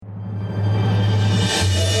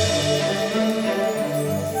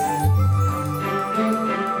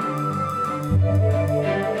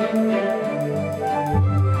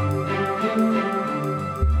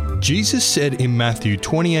Jesus said in Matthew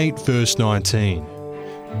 28 verse 19,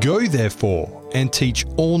 "Go therefore and teach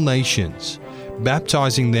all nations,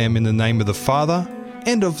 baptizing them in the name of the Father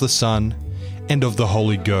and of the Son and of the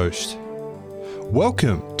Holy Ghost."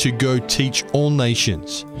 Welcome to Go Teach All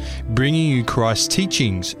Nations, bringing you Christ's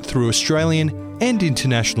teachings through Australian and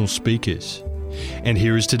international speakers. And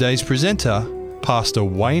here is today's presenter, Pastor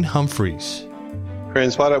Wayne Humphries.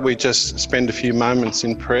 Friends, why don't we just spend a few moments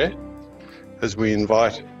in prayer as we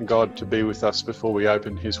invite God to be with us before we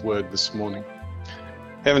open His Word this morning.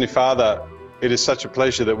 Heavenly Father, it is such a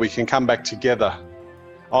pleasure that we can come back together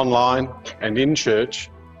online and in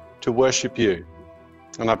church to worship You.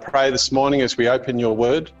 And I pray this morning as we open Your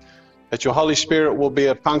Word that Your Holy Spirit will be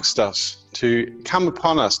amongst us, to come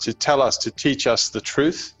upon us, to tell us, to teach us the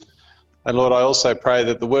truth. And Lord, I also pray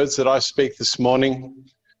that the words that I speak this morning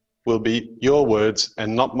will be Your words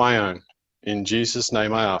and not my own. In Jesus'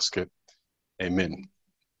 name I ask it. Amen.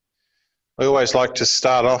 I always like to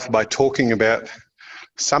start off by talking about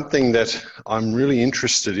something that I'm really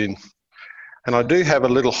interested in. And I do have a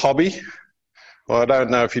little hobby. Well, I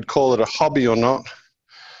don't know if you'd call it a hobby or not.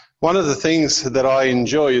 One of the things that I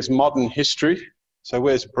enjoy is modern history. So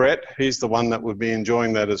where's Brett? He's the one that would be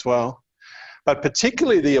enjoying that as well. But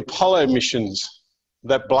particularly the Apollo missions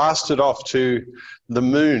that blasted off to the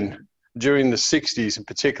moon during the 60s, and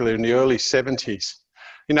particularly in the early 70s.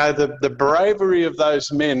 You know, the bravery of those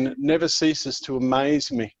men never ceases to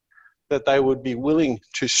amaze me, that they would be willing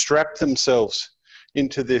to strap themselves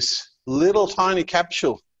into this little tiny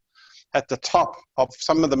capsule at the top of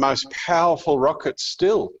some of the most powerful rockets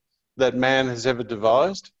still that man has ever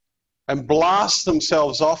devised, and blast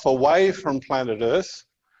themselves off away from planet Earth,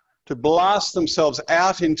 to blast themselves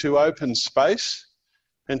out into open space,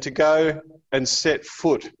 and to go and set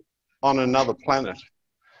foot on another planet.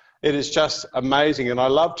 It is just amazing, and I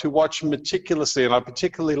love to watch meticulously, and I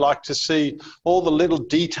particularly like to see all the little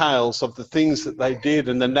details of the things that they did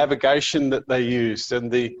and the navigation that they used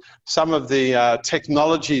and some of the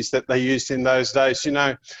technologies that they used in those days. You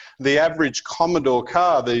know, the average Commodore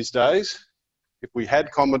car these days, if we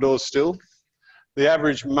had Commodores still, the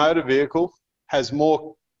average motor vehicle has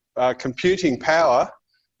more computing power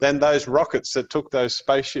than those rockets that took those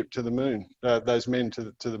spaceship to the moon, those men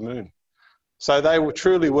to the moon. So they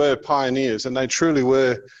truly were pioneers, and they truly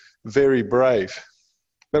were very brave.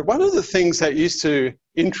 But one of the things that used to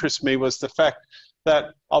interest me was the fact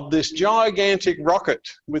that of this gigantic rocket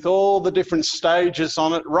with all the different stages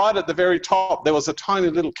on it, right at the very top, there was a tiny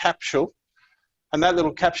little capsule. And that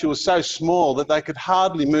little capsule was so small that they could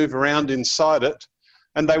hardly move around inside it.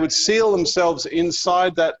 And they would seal themselves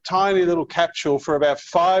inside that tiny little capsule for about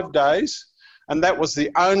 5 days. And that was the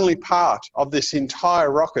only part of this entire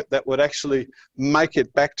rocket that would actually make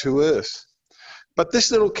it back to Earth. But this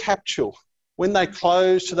little capsule, when they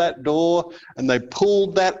closed that door and they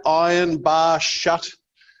pulled that iron bar shut,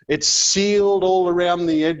 it sealed all around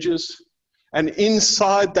the edges. And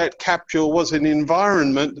inside that capsule was an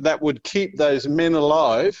environment that would keep those men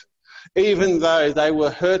alive, even though they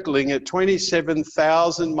were hurtling at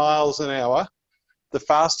 27,000 miles an hour, the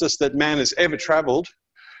fastest that man has ever travelled,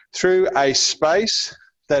 through a space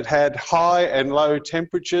that had high and low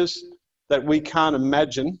temperatures that we can't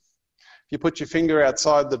imagine. If you put your finger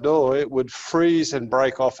outside the door, it would freeze and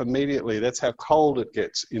break off immediately. That's how cold it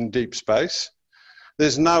gets in deep space.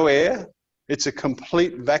 There's no air. It's a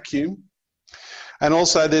complete vacuum. And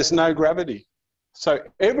also there's no gravity. So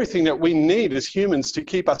everything that we need as humans to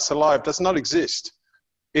keep us alive does not exist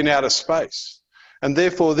in outer space. And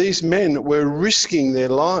therefore these men were risking their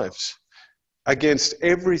lives against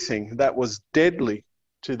everything that was deadly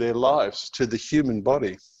to their lives, to the human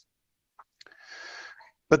body.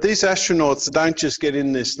 But these astronauts don't just get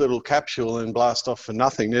in this little capsule and blast off for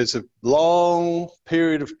nothing. There's a long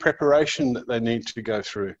period of preparation that they need to go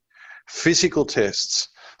through. Physical tests,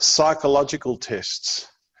 psychological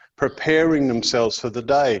tests, preparing themselves for the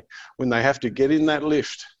day when they have to get in that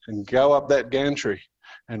lift and go up that gantry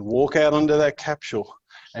and walk out onto that capsule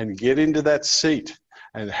and get into that seat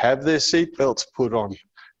and have their seat belts put on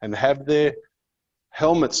and have their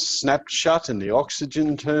helmets snapped shut and the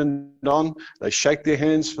oxygen turned on. They shake their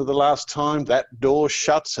hands for the last time. That door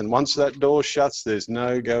shuts, and once that door shuts, there's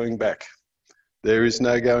no going back. There is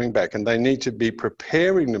no going back. And they need to be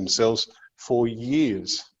preparing themselves for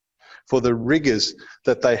years for the rigors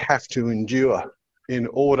that they have to endure in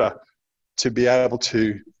order to be able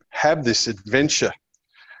to have this adventure.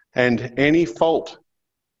 And any fault,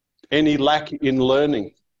 any lack in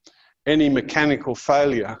learning, any mechanical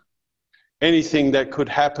failure, anything that could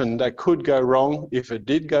happen, that could go wrong, if it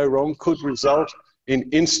did go wrong, could result in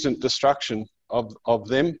instant destruction of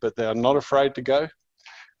them, but they are not afraid to go.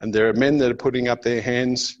 And there are men that are putting up their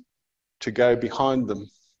hands to go behind them.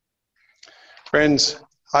 Friends,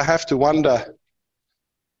 I have to wonder,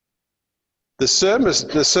 the service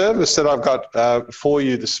that I've got for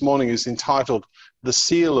you this morning is entitled The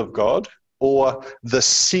Seal of God, or The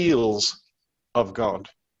Seals of God.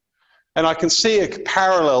 And I can see a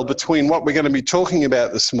parallel between what we're going to be talking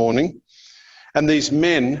about this morning and these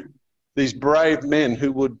men, these brave men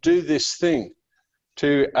who would do this thing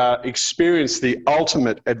to experience the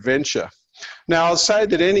ultimate adventure. Now, I'll say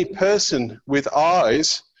that any person with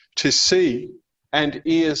eyes to see and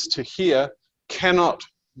ears to hear cannot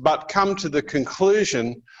but come to the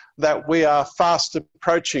conclusion that we are fast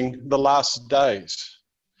approaching the last days.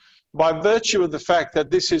 By virtue of the fact that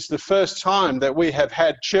this is the first time that we have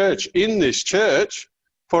had church in this church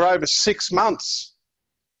for over 6 months,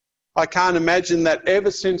 I can't imagine that ever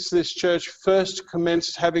since this church first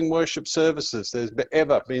commenced having worship services, there's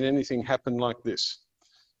ever been anything happen like this.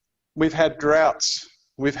 We've had droughts,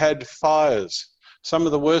 we've had fires, some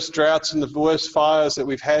of the worst droughts and the worst fires that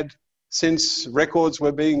we've had since records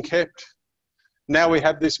were being kept. Now we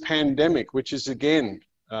have this pandemic, which is again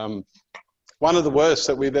one of the worst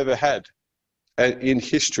that we've ever had in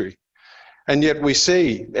history. And yet we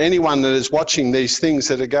see anyone that is watching these things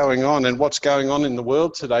that are going on and what's going on in the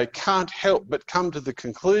world today can't help but come to the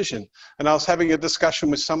conclusion. And I was having a discussion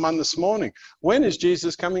with someone this morning. When is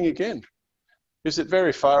Jesus coming again? Is it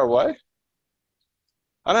very far away?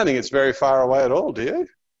 I don't think it's very far away at all, do you?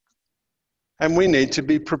 And we need to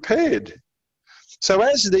be prepared. So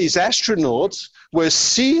as these astronauts were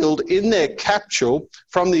sealed in their capsule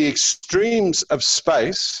from the extremes of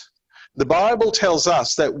space, the Bible tells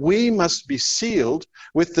us that we must be sealed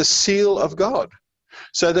with the seal of God,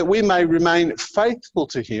 so that we may remain faithful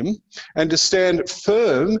to him and to stand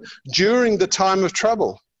firm during the time of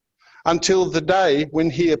trouble, until the day when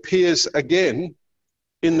he appears again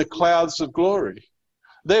in the clouds of glory.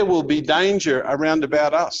 There will be danger around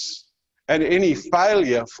about us, and any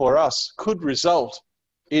failure for us could result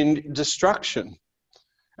in destruction.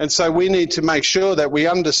 And so we need to make sure that we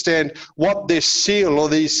understand what this seal or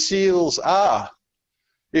these seals are,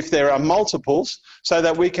 if there are multiples, so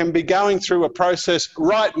that we can be going through a process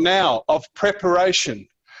right now of preparation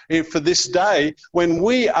for this day when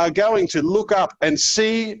we are going to look up and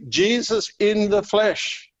see Jesus in the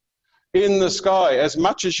flesh, in the sky. As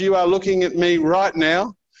much as you are looking at me right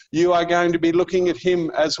now, you are going to be looking at him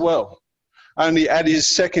as well. Only at his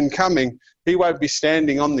second coming, he won't be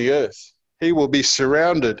standing on the earth. He will be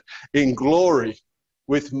surrounded in glory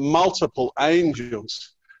with multiple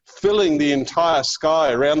angels filling the entire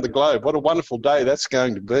sky around the globe. What a wonderful day that's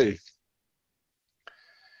going to be.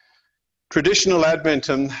 Traditional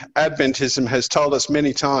Adventism has told us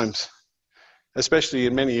many times, especially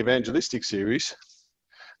in many evangelistic series,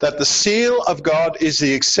 that the seal of God is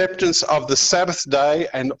the acceptance of the Sabbath day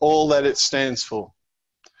and all that it stands for.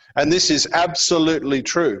 And this is absolutely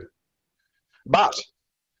true. But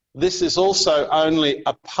this is also only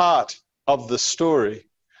a part of the story.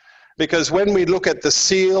 Because when we look at the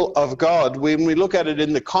seal of God, when we look at it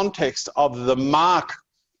in the context of the mark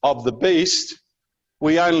of the beast,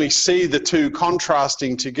 we only see the two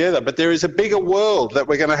contrasting together. But there is a bigger world that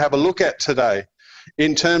we're going to have a look at today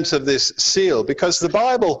in terms of this seal, because the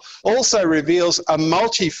Bible also reveals a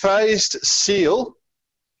multi-phased seal,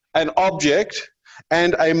 an object,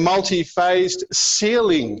 and a multi-phased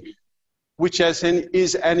sealing, which is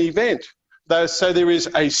an event. So there is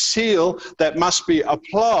a seal that must be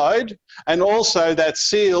applied, and also that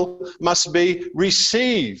seal must be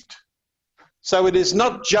received. So it is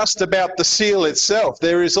not just about the seal itself.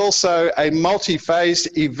 There is also a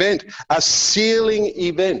multi-phased event, a sealing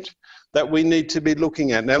event that we need to be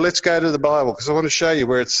looking at. Now let's go to the Bible, because I want to show you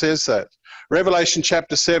where it says that. Revelation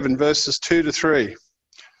chapter 7, verses 2 to 3.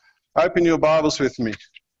 Open your Bibles with me.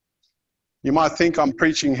 You might think I'm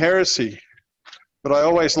preaching heresy, but I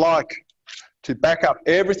always like to back up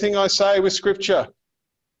everything I say with Scripture.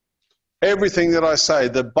 Everything that I say.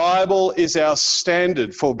 The Bible is our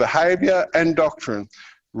standard for behaviour and doctrine.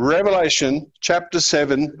 Revelation chapter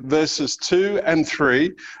 7, verses 2 and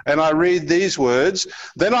 3, and I read these words.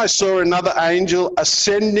 Then I saw another angel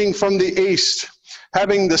ascending from the east,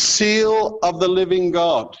 having the seal of the living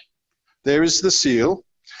God. There is the seal.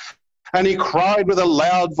 And he cried with a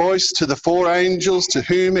loud voice to the four angels to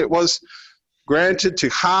whom it was granted to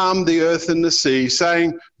harm the earth and the sea,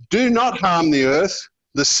 saying, do not harm the earth,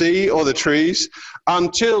 the sea, or the trees,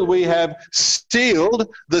 until we have sealed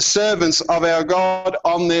the servants of our God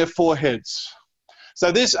on their foreheads.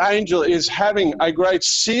 So this angel is having a great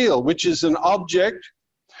seal, which is an object,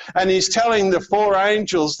 And he's telling the 4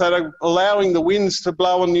 angels that are allowing the winds to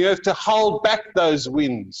blow on the earth to hold back those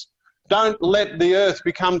winds. Don't let the earth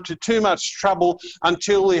become to too much trouble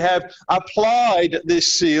until we have applied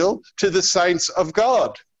this seal to the saints of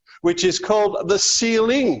God, which is called the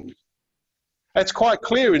sealing. That's quite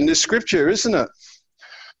clear in this scripture, isn't it?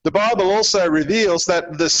 The Bible also reveals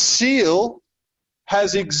that the seal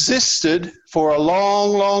has existed for a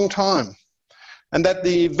long, long time, and that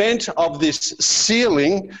the event of this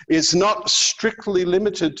sealing is not strictly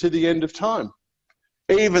limited to the end of time,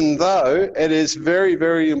 even though it is very,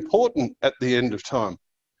 very important at the end of time.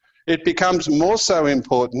 It becomes more so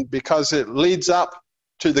important because it leads up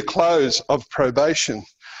to the close of probation.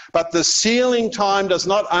 But the sealing time does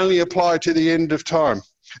not only apply to the end of time,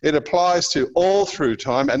 it applies to all through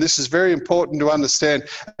time, and this is very important to understand,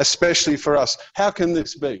 especially for us. How can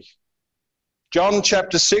this be? John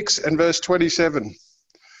chapter 6 and verse 27.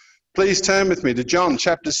 Please turn with me to John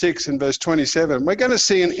chapter 6 and verse 27. We're going to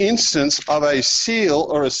see an instance of a seal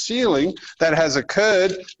or a sealing that has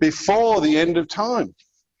occurred before the end of time.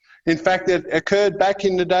 In fact, it occurred back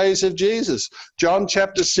in the days of Jesus. John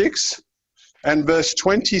chapter 6 and verse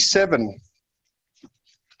 27.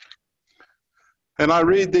 And I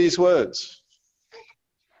read these words.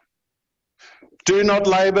 Do not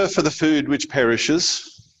labour for the food which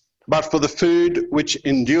perishes, but for the food which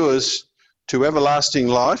endures to everlasting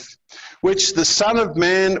life, which the Son of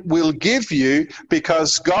Man will give you,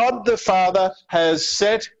 because God the Father has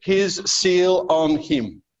set his seal on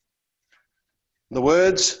him. The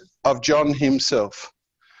words of John himself.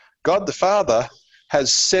 God the Father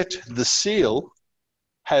has set the seal,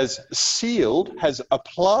 has sealed, has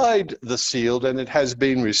applied the seal, and it has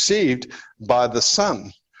been received by the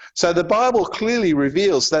Son. So the Bible clearly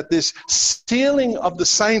reveals that this sealing of the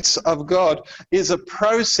saints of God is a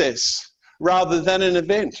process rather than an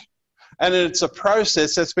event. And it's a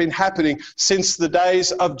process that's been happening since the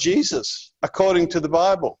days of Jesus, according to the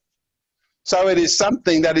Bible. So it is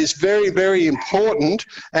something that is very, very important.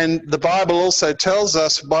 And the Bible also tells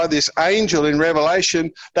us by this angel in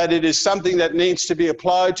Revelation that it is something that needs to be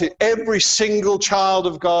applied to every single child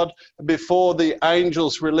of God before the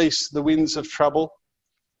angels release the winds of trouble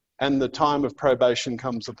and the time of probation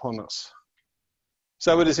comes upon us.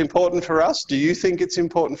 So it is important for us. Do you think it's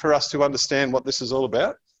important for us to understand what this is all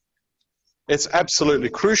about? It's absolutely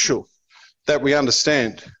crucial that we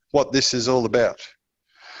understand what this is all about.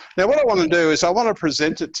 Now, what I want to do is I want to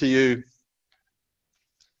present it to you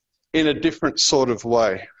in a different sort of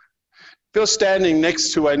way. If you're standing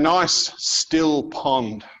next to a nice, still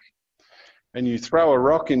pond and you throw a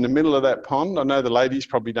rock in the middle of that pond, I know the ladies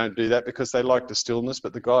probably don't do that because they like the stillness,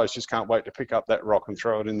 but the guys just can't wait to pick up that rock and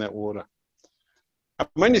throw it in that water. And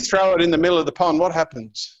when you throw it in the middle of the pond, what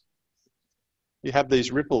happens? You have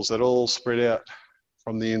these ripples that all spread out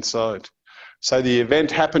from the inside. So the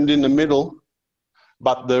event happened in the middle,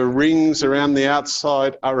 but the rings around the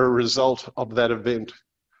outside are a result of that event.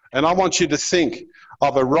 And I want you to think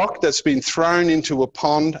of a rock that's been thrown into a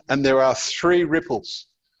pond, and there are 3 ripples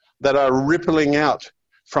that are rippling out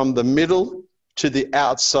from the middle to the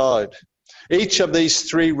outside. Each of these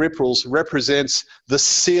 3 ripples represents the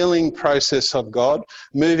sealing process of God,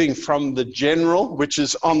 moving from the general, which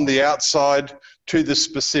is on the outside, to the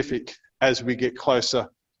specific as we get closer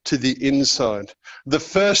to the inside. The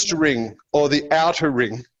first ring, or the outer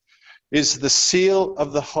ring, is the seal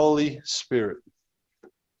of the Holy Spirit.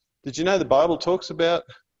 Did you know the Bible talks about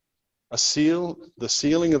a seal, the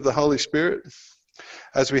sealing of the Holy Spirit?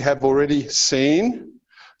 As we have already seen,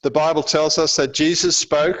 the Bible tells us that Jesus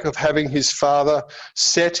spoke of having his Father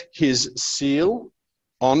set his seal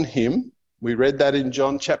on him. We read that in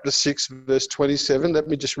John chapter 6, verse 27. Let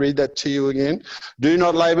me just read that to you again. Do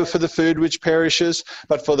not labour for the food which perishes,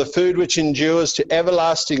 but for the food which endures to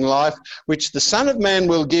everlasting life, which the Son of Man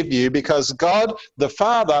will give you, because God the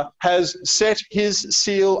Father has set his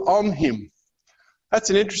seal on him. That's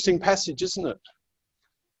an interesting passage, isn't it?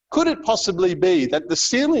 Could it possibly be that the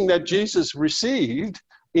sealing that Jesus received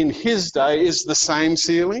in his day is the same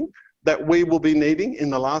sealing that we will be needing in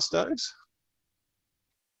the last days?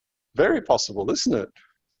 Very possible, isn't it?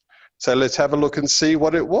 So let's have a look and see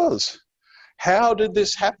what it was. How did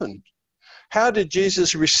this happen? How did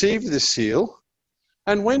Jesus receive this seal?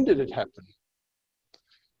 And when did it happen?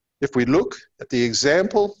 If we look at the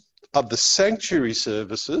example of the sanctuary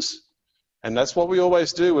services, and that's what we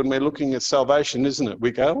always do when we're looking at salvation, isn't it?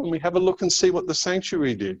 We go and we have a look and see what the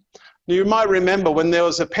sanctuary did. You might remember when there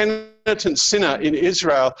was a penitent sinner in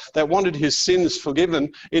Israel that wanted his sins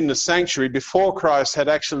forgiven in the sanctuary before Christ had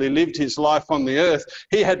actually lived his life on the earth,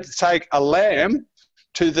 he had to take a lamb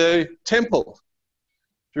to the temple.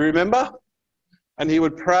 Do you remember? And he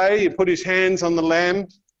would pray, he'd put his hands on the lamb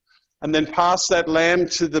and then pass that lamb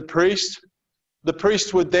to the priest. The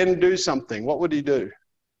priest would then do something. What would he do?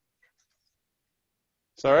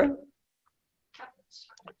 Sorry?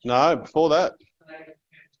 No, before that.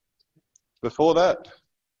 Before that.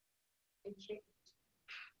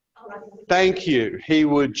 Thank you. He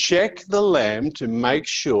would check the lamb to make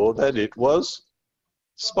sure that it was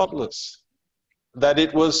spotless, that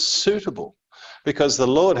it was suitable. Because the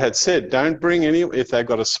Lord had said, don't bring any, if they've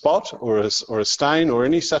got a spot or a stain or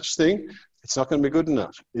any such thing, it's not going to be good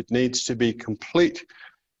enough. It needs to be complete.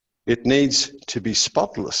 It needs to be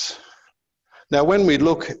spotless. Now, when we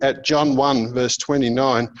look at John 1, verse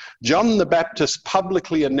 29, John the Baptist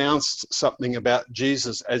publicly announced something about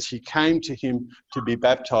Jesus as he came to him to be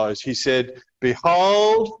baptized. He said,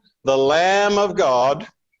 "Behold, the Lamb of God,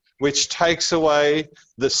 which takes away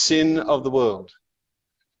the sin of the world."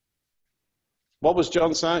 What was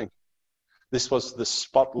John saying? This was the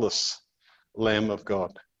spotless Lamb of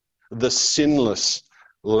God, the sinless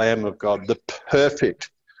Lamb of God, the perfect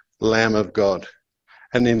Lamb of God.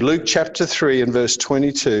 And in Luke chapter 3 and verse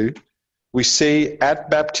 22, we see at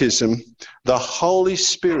baptism, the Holy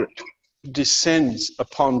Spirit descends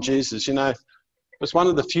upon Jesus. You know, it's one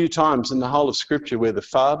of the few times in the whole of Scripture where the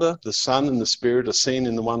Father, the Son, and the Spirit are seen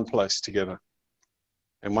in the one place together.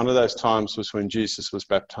 And one of those times was when Jesus was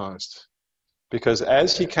baptized. Because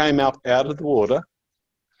as he came up out of the water,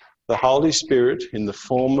 the Holy Spirit, in the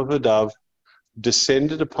form of a dove,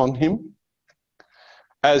 descended upon him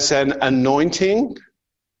as an anointing.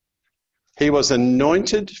 He was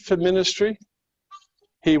anointed for ministry.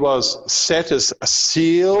 He was set as a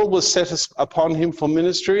seal was set upon him for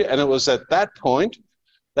ministry. And it was at that point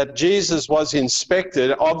that Jesus was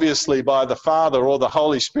inspected, obviously by the Father or the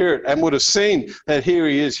Holy Spirit, and would have seen that here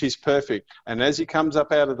he is, he's perfect. And as he comes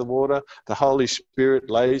up out of the water, the Holy Spirit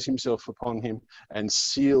lays himself upon him and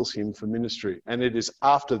seals him for ministry. And it is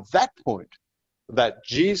after that point that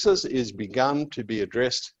Jesus is begun to be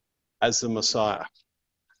addressed as the Messiah,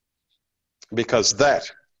 because that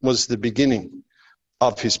was the beginning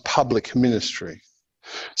of his public ministry.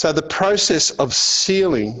 So the process of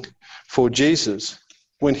sealing for Jesus,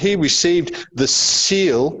 when he received the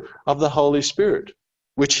seal of the Holy Spirit,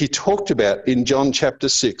 which he talked about in John chapter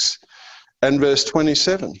 6 and verse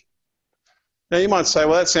 27. Now you might say,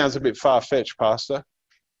 well, that sounds a bit far-fetched, Pastor.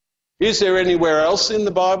 Is there anywhere else in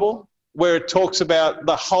the Bible where it talks about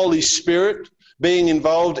the Holy Spirit being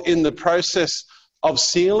involved in the process of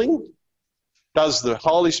sealing? Does the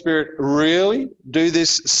Holy Spirit really do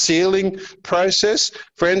this sealing process?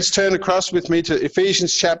 Friends, turn across with me to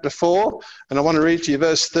Ephesians chapter 4, and I want to read to you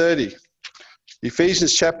verse 30.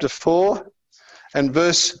 Ephesians chapter 4 and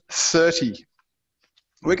verse 30.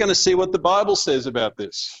 We're going to see what the Bible says about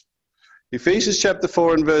this. Ephesians chapter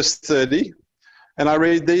 4 and verse 30, and I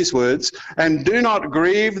read these words, "And do not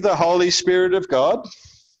grieve the Holy Spirit of God,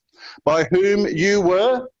 by whom you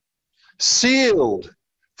were sealed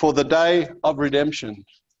for the day of redemption."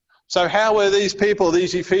 So how were these people,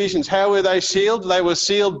 these Ephesians, how were they sealed? They were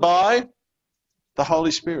sealed by the Holy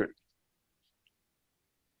Spirit.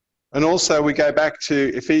 And also we go back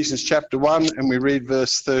to Ephesians chapter 1 and we read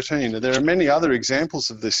verse 13. And there are many other examples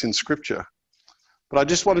of this in Scripture. But I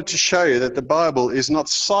just wanted to show you that the Bible is not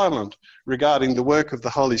silent regarding the work of the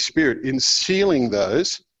Holy Spirit in sealing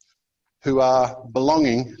those who are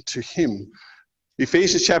belonging to him.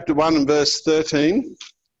 Ephesians chapter 1 and verse 13.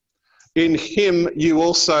 "In him you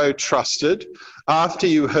also trusted, after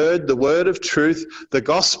you heard the word of truth, the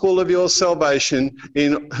gospel of your salvation,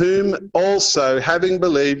 in whom also, having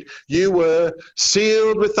believed, you were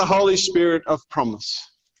sealed with the Holy Spirit of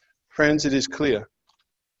promise." Friends, it is clear.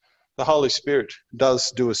 The Holy Spirit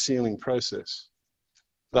does do a sealing process.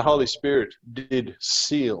 The Holy Spirit did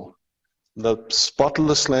seal the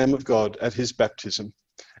spotless Lamb of God at his baptism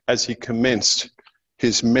as he commenced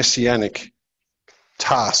his messianic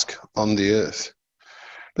task on the earth.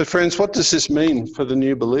 But friends, what does this mean for the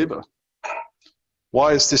new believer?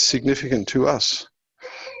 Why is this significant to us?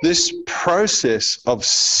 This process of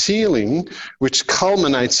sealing, which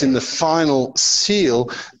culminates in the final seal,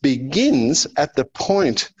 begins at the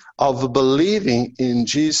point of believing in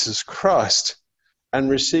Jesus Christ and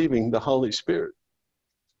receiving the Holy Spirit.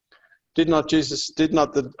 Did not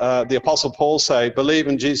the Apostle Paul say, "Believe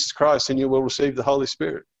in Jesus Christ and you will receive the Holy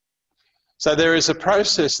Spirit"? So there is a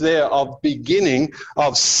process there of beginning,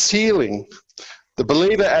 of sealing. The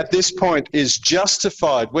believer at this point is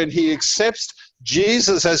justified. When he accepts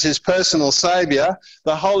Jesus as his personal Saviour,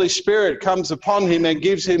 the Holy Spirit comes upon him and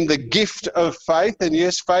gives him the gift of faith. And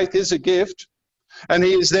yes, faith is a gift. And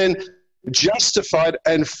he is then justified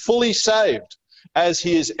and fully saved as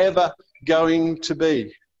he is ever going to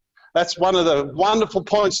be. That's one of the wonderful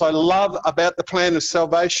points I love about the plan of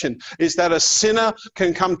salvation, is that a sinner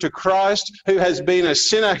can come to Christ who has been a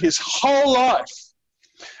sinner his whole life.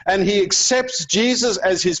 And he accepts Jesus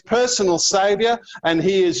as his personal saviour, and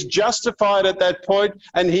he is justified at that point,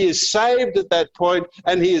 and he is saved at that point,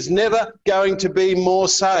 and he is never going to be more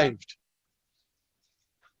saved.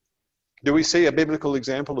 Do we see a biblical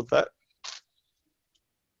example of that?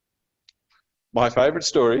 My favourite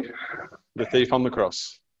story, the thief on the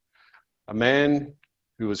cross. A man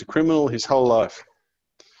who was a criminal his whole life,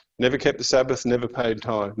 never kept the Sabbath, never paid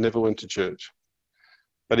tithe, never went to church.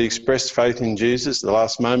 But he expressed faith in Jesus the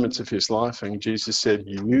last moments of his life, and Jesus said,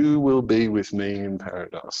 "You will be with me in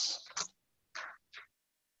paradise."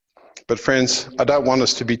 But friends, I don't want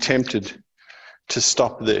us to be tempted to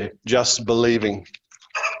stop there, just believing.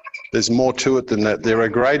 There's more to it than that. There are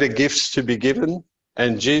greater gifts to be given,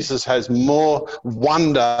 and Jesus has more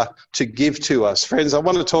wonder to give to us. Friends, I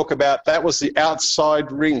want to talk about, that was the outside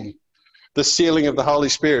ring, the sealing of the Holy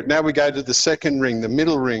Spirit. Now we go to the second ring, the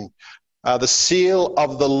middle ring. The seal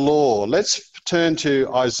of the law. Let's turn to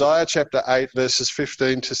Isaiah chapter 8, verses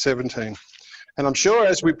 15 to 17. And I'm sure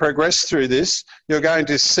as we progress through this, you're going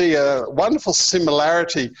to see a wonderful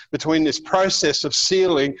similarity between this process of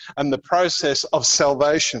sealing and the process of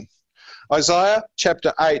salvation. Isaiah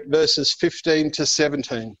chapter 8, verses 15 to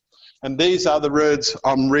 17. And these are the words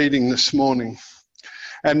I'm reading this morning.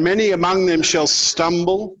 "And many among them shall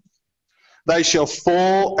stumble, they shall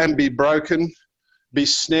fall and be broken, be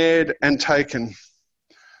snared and taken."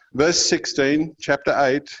 Verse 16, chapter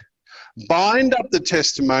 8, "Bind up the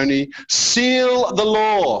testimony, seal the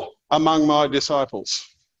law among my disciples.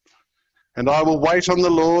 And I will wait on the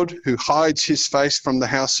Lord who hides his face from the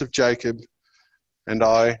house of Jacob, and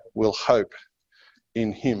I will hope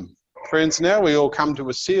in him." Friends, now we all come to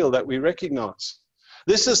a seal that we recognise.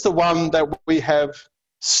 This is the one that we have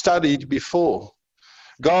studied before.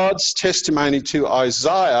 God's testimony to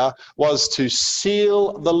Isaiah was to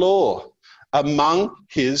seal the law among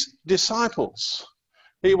his disciples.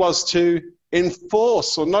 He was to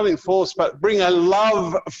enforce, or not enforce, but bring a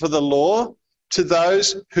love for the law to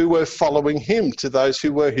those who were following him, to those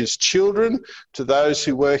who were his children, to those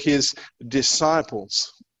who were his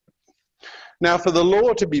disciples. Now, for the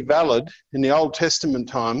law to be valid in the Old Testament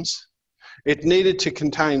times, it needed to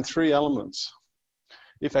contain three elements.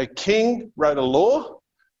 If a king wrote a law,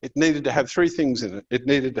 it needed to have three things in it. It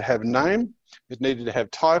needed to have name, it needed to have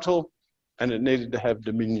title, and it needed to have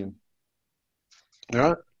dominion. All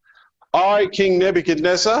right? I, King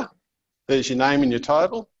Nebuchadnezzar, there's your name and your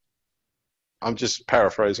title. I'm just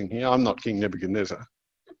paraphrasing here. I'm not King Nebuchadnezzar.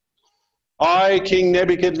 I, King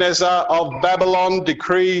Nebuchadnezzar of Babylon,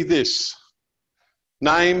 decree this.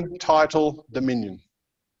 Name, title, dominion.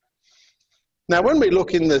 Now, when we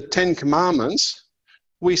look in the Ten Commandments,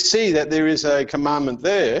 we see that there is a commandment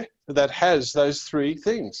there that has those three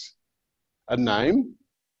things: a name,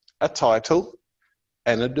 a title,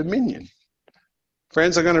 and a dominion.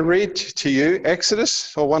 Friends, I'm going to read to you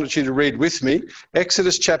Exodus. I wanted you to read with me.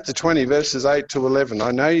 Exodus chapter 20, verses 8 to 11.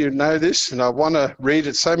 I know you know this, and I want to read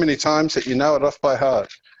it so many times that you know it off by heart.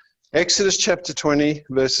 Exodus chapter 20,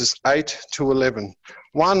 verses 8 to 11.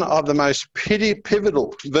 One of the most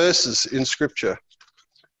pivotal verses in Scripture.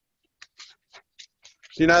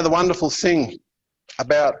 You know the wonderful thing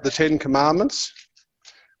about the Ten Commandments?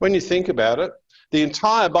 When you think about it, the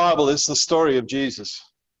entire Bible is the story of Jesus.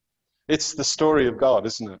 It's the story of God,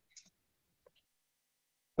 isn't it?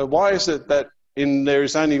 But why is it that there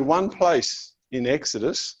is only one place in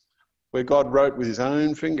Exodus where God wrote with his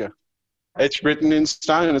own finger? It's written in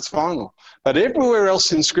stone, it's final. But everywhere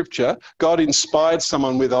else in Scripture, God inspired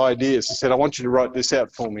someone with ideas and said, "I want you to write this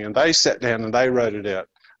out for me." And they sat down and they wrote it out.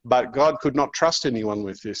 But God could not trust anyone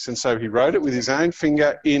with this. And so he wrote it with his own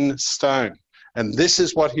finger in stone. And this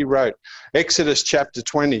is what he wrote. Exodus chapter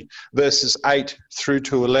 20, verses 8 through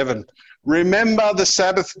to 11. "Remember the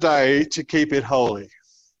Sabbath day to keep it holy.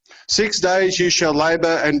 6 days you shall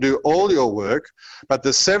labour and do all your work, but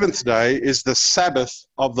the seventh day is the Sabbath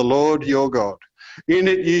of the Lord your God. In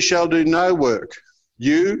it you shall do no work,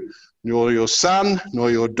 you, nor your son, nor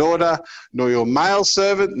your daughter, nor your male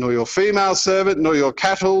servant, nor your female servant, nor your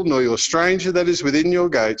cattle, nor your stranger that is within your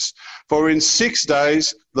gates. For in 6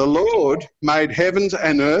 days the Lord made heavens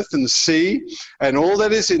and earth and the sea and all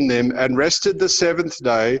that is in them, and rested the seventh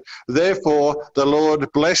day. Therefore the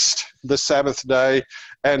Lord blessed the Sabbath day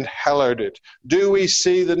and hallowed it." Do we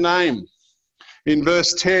see the name? In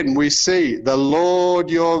verse 10 we see the Lord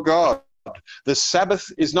your God. The Sabbath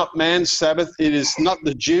is not man's Sabbath. It is not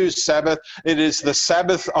the Jews' Sabbath. It is the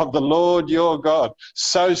Sabbath of the Lord your God.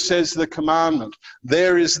 So says the commandment.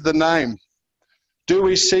 There is the name. Do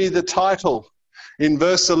we see the title? In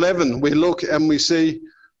verse 11, we look and we see,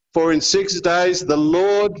 for in 6 days the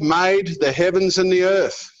Lord made the heavens and the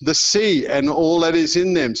earth, the sea and all that is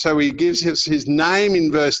in them. So he gives us his name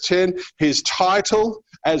in verse 10, his title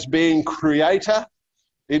as being creator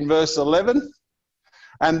in verse 11.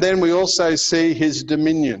 And then we also see his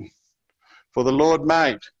dominion. For the Lord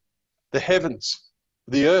made the heavens,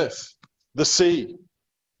 the earth, the sea,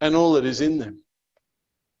 and all that is in them.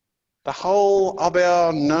 The whole of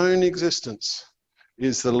our known existence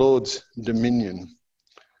is the Lord's dominion.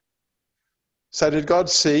 So did God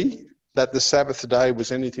see that the Sabbath day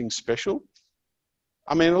was anything special?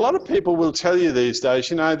 I mean, a lot of people will tell you these days,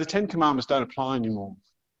 the 10 Commandments don't apply anymore.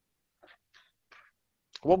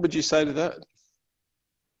 What would you say to that?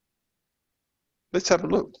 Let's have a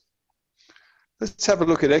look. Let's have a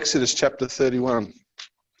look at Exodus chapter 31.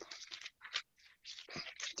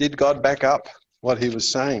 Did God back up what he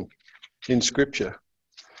was saying in Scripture?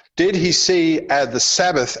 Did he see the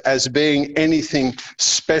Sabbath as being anything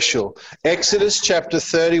special? Exodus chapter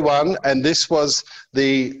 31, and this was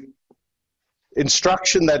the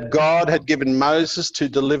instruction that God had given Moses to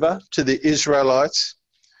deliver to the Israelites.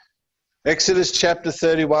 Exodus chapter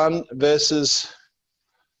 31, verses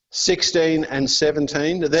 16 and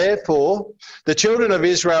 17. Therefore, the children of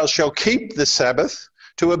Israel shall keep the Sabbath,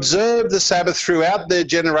 to observe the Sabbath throughout their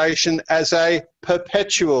generation as a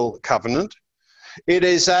perpetual covenant. It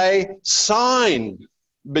is a sign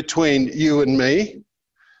between you and me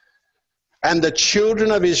and the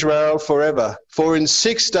children of Israel forever. For in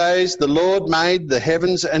 6 days the Lord made the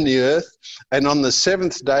heavens and the earth, and on the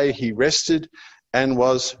 7th day he rested and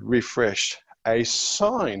was refreshed. A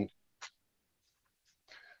sign.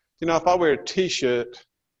 If I wear a T-shirt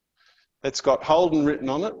that's got Holden written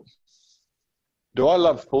on it, do I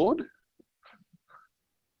love Ford?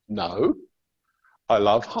 No. I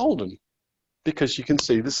love Holden because you can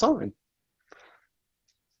see the sign.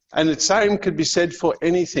 And the same could be said for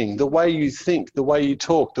anything. The way you think, the way you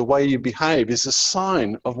talk, the way you behave is a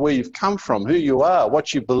sign of where you've come from, who you are,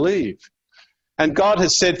 what you believe. And God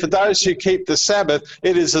has said, for those who keep the Sabbath,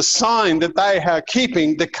 it is a sign that they are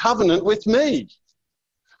keeping the covenant with me.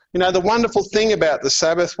 The wonderful thing about the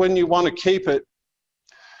Sabbath, when you want to keep it,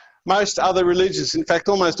 most other religions, in fact,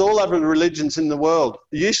 almost all other religions in the world,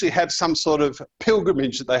 usually have some sort of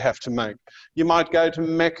pilgrimage that they have to make. You might go to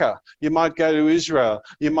Mecca, you might go to Israel,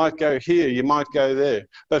 you might go here, you might go there.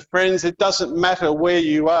 But friends, it doesn't matter where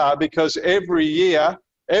you are, because every year,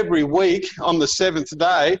 every week, on the 7th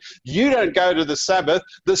day, you don't go to the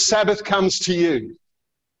Sabbath comes to you.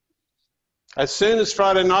 As soon as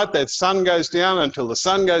Friday night, that sun goes down, until the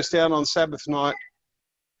sun goes down on Sabbath night,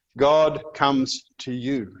 God comes to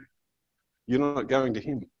you. You're not going to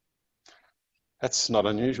him. That's not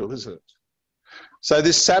unusual, is it? So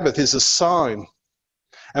this Sabbath is a sign.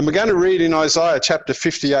 And we're going to read in Isaiah chapter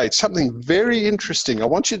 58 something very interesting. I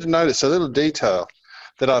want you to notice a little detail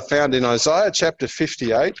that I found in Isaiah chapter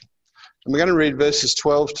 58. And we're going to read verses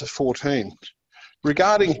 12 to 14.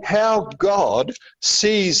 Regarding how God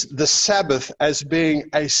sees the Sabbath as being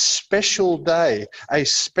a special day, a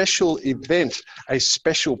special event, a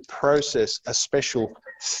special process, a special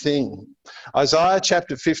thing. Isaiah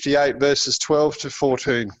chapter 58, verses 12 to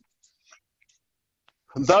 14.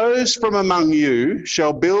 Those from among you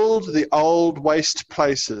shall build the old waste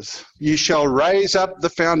places. You shall raise up the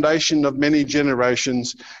foundation of many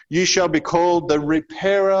generations. You shall be called the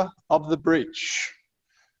repairer of the breach,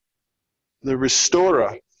 the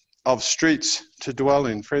restorer of streets to dwell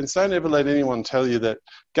in. Friends, don't ever let anyone tell you that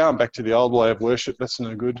going back to the old way of worship, that's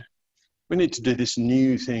no good. We need to do this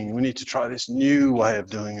new thing. We need to try this new way of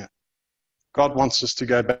doing it. God wants us to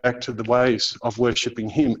go back to the ways of worshipping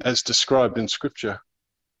him as described in Scripture.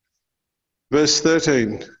 Verse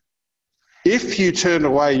 13, if you turn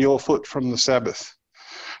away your foot from the Sabbath,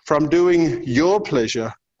 from doing your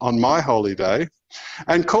pleasure on my holy day,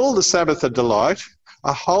 and call the Sabbath a delight,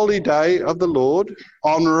 a holy day of the Lord,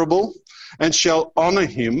 honourable, and shall honour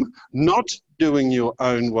him, not doing your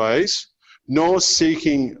own ways, nor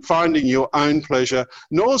finding your own pleasure,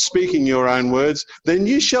 nor speaking your own words, then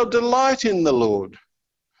you shall delight in the Lord.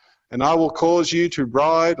 And I will cause you to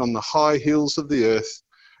ride on the high hills of the earth,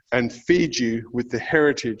 and feed you with the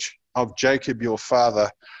heritage of Jacob your father.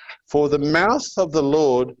 For the mouth of the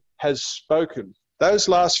Lord has spoken. Those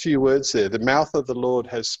last few words there, the mouth of the Lord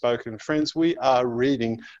has spoken. Friends, we are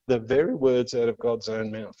reading the very words out of God's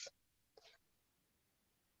own mouth,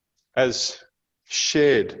 as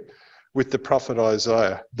shared with the prophet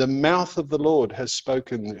Isaiah. The mouth of the Lord has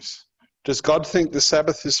spoken this. Does God think the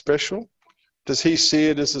Sabbath is special? Does he see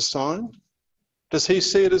it as a sign? Does he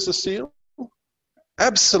see it as a seal?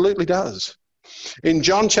 Absolutely does. In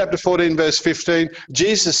John chapter 14, verse 15,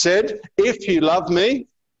 Jesus said, if you love me,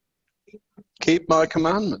 keep my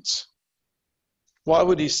commandments. Why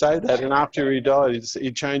would he say that? And after he died,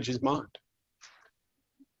 he changed his mind.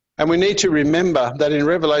 And we need to remember that in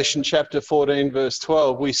Revelation chapter 14, verse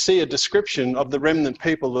 12, we see a description of the remnant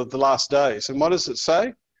people of the last days. And what does it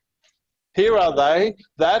say? Here are they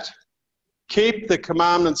that keep the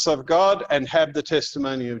commandments of God and have the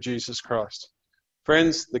testimony of Jesus Christ.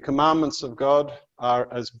 Friends, the commandments of God are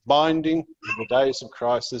as binding in the days of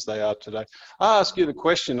Christ as they are today. I ask you the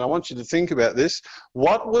question, I want you to think about this.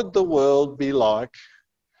 What would the world be like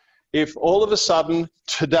if all of a sudden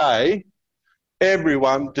today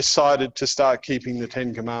everyone decided to start keeping the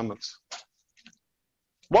 10 Commandments?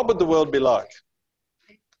 What would the world be like?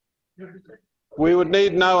 We would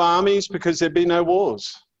need no armies because there'd be no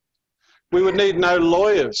wars. We would need no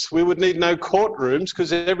lawyers. We would need no courtrooms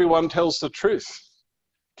because everyone tells the truth.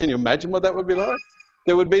 Can you imagine what that would be like?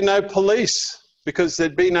 There would be no police because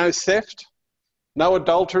there'd be no theft, no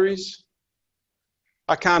adulteries.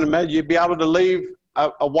 I can't imagine. You'd be able to leave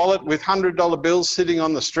a wallet with $100 bills sitting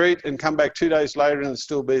on the street and come back 2 days later and it'd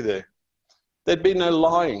still be there. There'd be no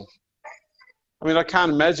lying. I mean, I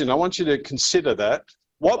can't imagine. I want you to consider that.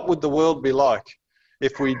 What would the world be like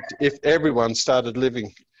if everyone started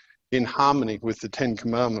living in harmony with the 10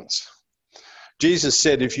 Commandments? Jesus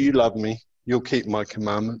said, if you love me, you'll keep my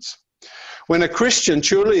commandments. When a Christian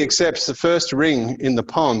truly accepts the first ring in the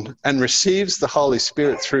pond and receives the Holy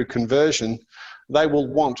Spirit through conversion, they will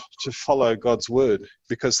want to follow God's word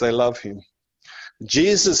because they love him.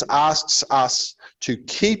 Jesus asks us to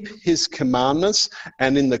keep his commandments,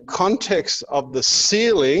 and in the context of the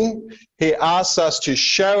sealing, he asks us to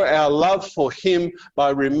show our love for him by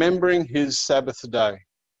remembering his Sabbath day.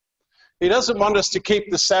 He doesn't want us to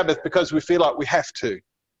keep the Sabbath because we feel like we have to.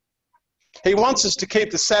 He wants us to keep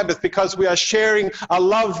the Sabbath because we are sharing a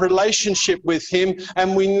love relationship with him,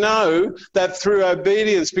 and we know that through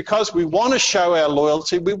obedience, because we want to show our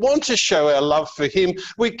loyalty, we want to show our love for him,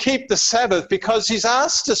 we keep the Sabbath because he's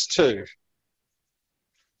asked us to.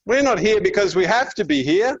 We're not here because we have to be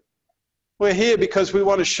here. We're here because we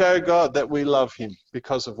want to show God that we love him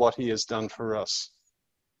because of what he has done for us.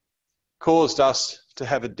 Caused us to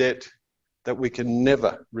have a debt that we can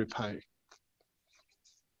never repay.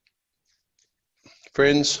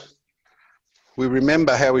 Friends, we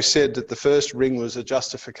remember how we said that the first ring was a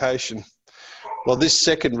justification. Well, this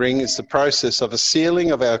second ring is the process of a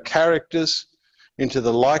sealing of our characters into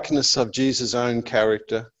the likeness of Jesus' own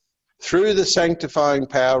character through the sanctifying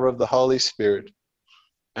power of the Holy Spirit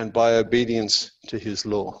and by obedience to his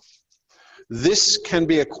law. This can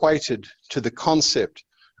be equated to the concept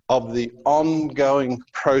of the ongoing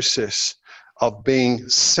process of being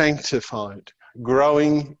sanctified,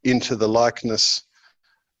 growing into the likeness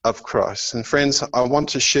of Christ. And friends, I want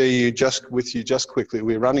to share with you just quickly,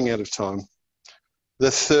 we're running out of time, the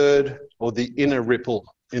third or the inner ripple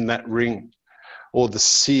in that ring, or the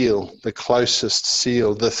seal, the closest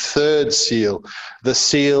seal, the third seal, the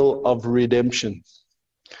seal of redemption,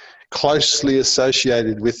 closely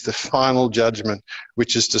associated with the final judgment,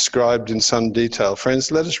 which is described in some detail.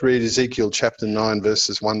 Friends, let us read Ezekiel chapter 9,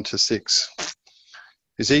 verses 1 to 6.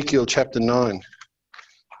 Ezekiel chapter 9,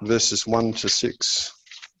 verses 1 to 6.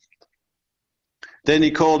 Then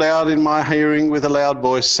he called out in my hearing with a loud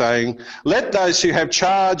voice, saying, let those who have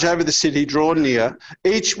charge over the city draw near,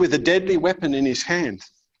 each with a deadly weapon in his hand.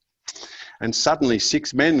 And suddenly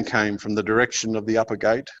 6 men came from the direction of the upper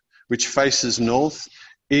gate, which faces north,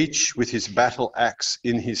 each with his battle axe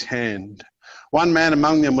in his hand. One man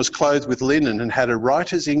among them was clothed with linen and had a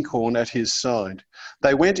writer's inkhorn at his side.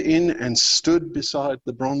 They went in and stood beside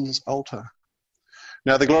the bronze altar.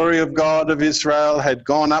 Now the glory of God of Israel had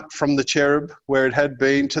gone up from the cherub where it had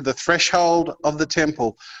been to the threshold of the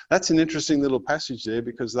temple. That's an interesting little passage there,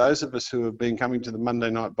 because those of us who have been coming to the Monday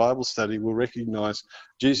night Bible study will recognise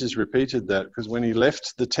Jesus repeated that, because when he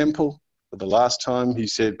left the temple for the last time, he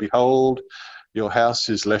said, behold, your house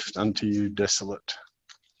is left unto you desolate.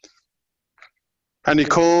 And he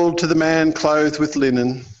called to the man clothed with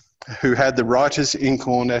linen, who had the writer's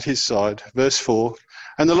inkhorn at his side. Verse 4,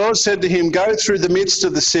 and the Lord said to him, go through the midst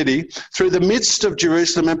of the city, through the midst of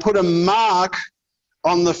Jerusalem, and put a mark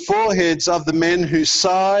on the foreheads of the men who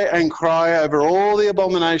sigh and cry over all the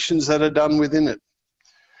abominations that are done within it.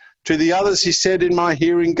 To the others he said in my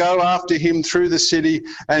hearing, go after him through the city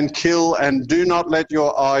and kill, and do not let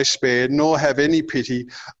your eye spare, nor have any pity.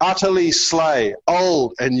 Utterly slay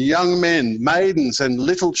old and young men, maidens and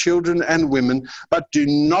little children and women, but do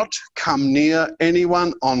not come near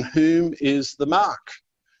anyone on whom is the mark,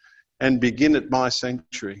 and begin at my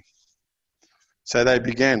sanctuary. So they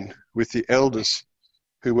began with the elders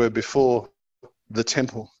who were before the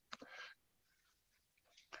temple.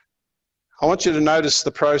 I want you to notice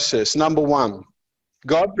the process. Number one,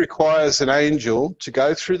 God requires an angel to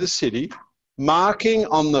go through the city, marking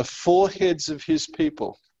on the foreheads of his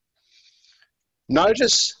people.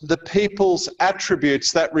 Notice the people's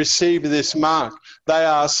attributes that receive this mark. They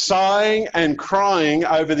are sighing and crying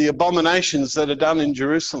over the abominations that are done in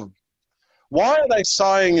Jerusalem. Why are they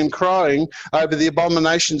sighing and crying over the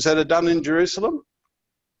abominations that are done in Jerusalem?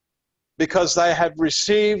 Because they have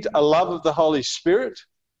received a love of the Holy Spirit,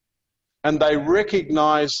 and they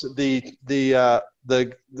recognize the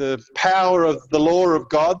power of the law of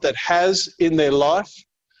God that has in their life.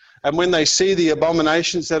 And when they see the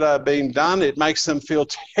abominations that are being done, it makes them feel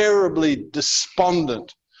terribly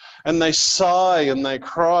despondent. And they sigh and they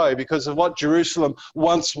cry because of what Jerusalem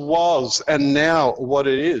once was and now what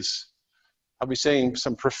it is. Are we seeing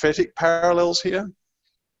some prophetic parallels here?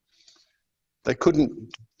 They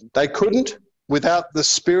couldn't, without the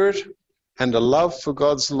Spirit and a love for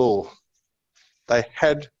God's law. They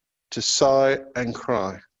had to sigh and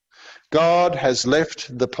cry. God has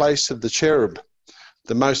left the place of the cherub,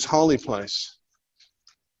 the most holy place,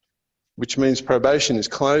 which means probation is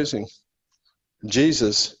closing.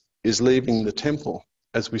 Jesus is leaving the temple,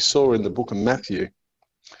 as we saw in the book of Matthew.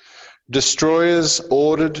 Destroyers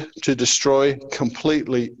ordered to destroy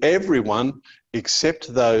completely everyone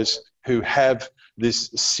except those who have this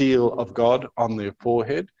seal of God on their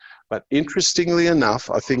forehead. But interestingly enough,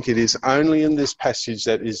 I think it is only in this passage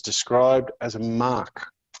that is described as a mark.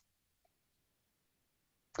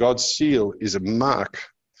 God's seal is a mark,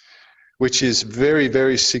 which is very,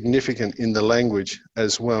 very significant in the language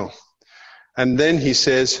as well. And then he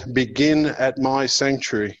says, begin at my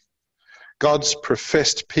sanctuary. God's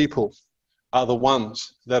professed people are the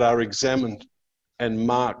ones that are examined and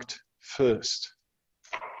marked first.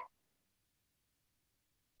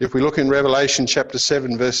 If we look in Revelation chapter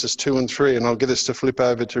 7, verses 2 and 3, and I'll get us to flip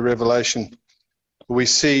over to Revelation, we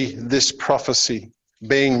see this prophecy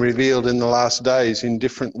being revealed in the last days in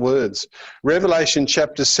different words. Revelation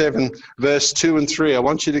chapter 7, verse 2 and 3. I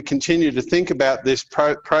want you to continue to think about this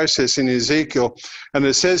process in Ezekiel. And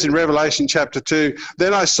it says in Revelation chapter 2,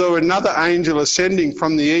 then I saw another angel ascending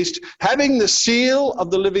from the east, having the seal of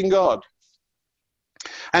the living God.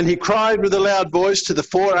 And he cried with a loud voice to the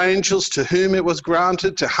four angels to whom it was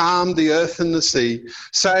granted to harm the earth and the sea,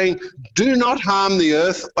 saying, do not harm the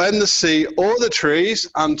earth and the sea or the trees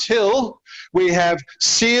until we have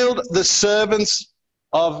sealed the servants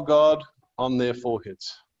of God on their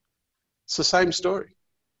foreheads. It's the same story.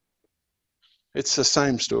 It's the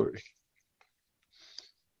same story.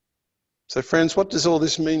 So friends, what does all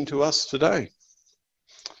this mean to us today?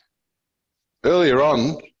 Earlier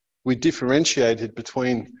on, we differentiated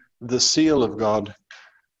between the seal of God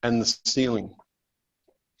and the sealing.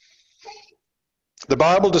 The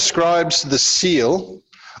Bible describes the seal,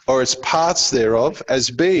 or its parts thereof,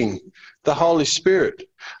 as being the Holy Spirit,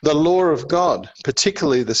 the law of God,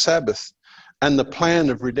 particularly the Sabbath, and the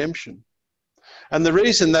plan of redemption. And the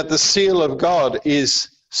reason that the seal of God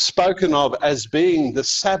is spoken of as being the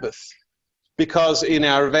Sabbath, because in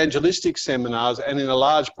our evangelistic seminars and in a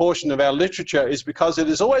large portion of our literature, is because it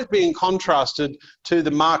is always being contrasted to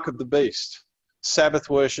the mark of the beast. Sabbath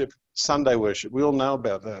worship, Sunday worship. We all know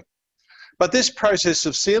about that. But this process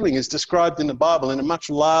of sealing is described in the Bible in a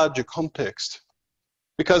much larger context,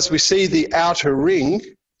 because we see the outer ring,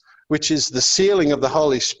 which is the sealing of the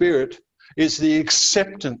Holy Spirit, is the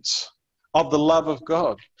acceptance of the love of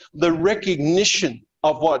God, the recognition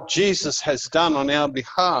of what Jesus has done on our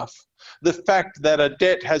behalf, the fact that a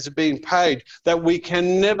debt has been paid that we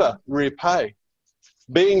can never repay.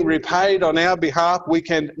 Being repaid on our behalf, we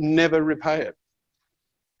can never repay it.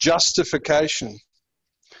 Justification.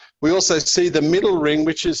 We also see the middle ring,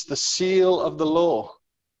 which is the seal of the law.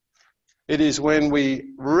 It is when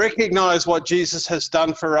we recognize what Jesus has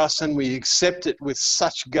done for us and we accept it with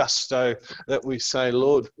such gusto that we say,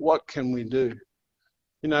 Lord, what can we do?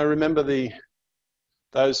 You know, remember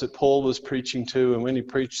those that Paul was preaching to, and when he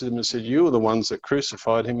preached to them and said, you are the ones that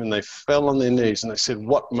crucified him, and they fell on their knees and they said,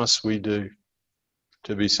 what must we do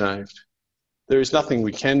to be saved? There is nothing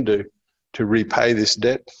we can do to repay this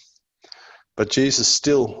debt, but Jesus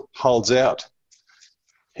still holds out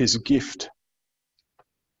his gift.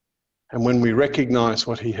 And when we recognize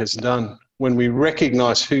what he has done, when we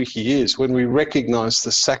recognize who he is, when we recognize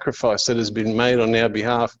the sacrifice that has been made on our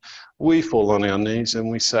behalf, we fall on our knees and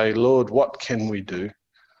we say, Lord, what can we do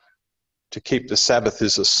to keep the Sabbath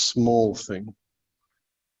as a small thing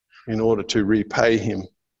in order to repay him,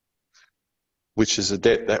 which is a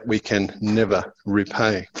debt that we can never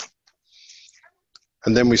repay.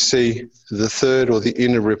 And then we see the third, or the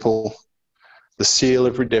inner ripple, the seal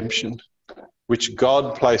of redemption, which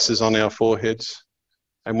God places on our foreheads.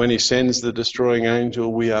 And when he sends the destroying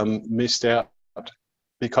angel, we are missed out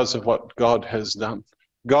because of what God has done.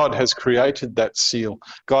 God has created that seal.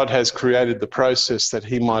 God has created the process that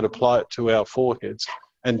he might apply it to our foreheads.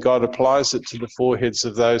 And God applies it to the foreheads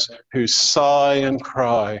of those who sigh and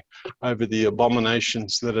cry over the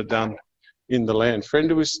abominations that are done in the land. Friend,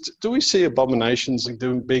 do we see abominations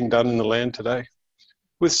being done in the land today?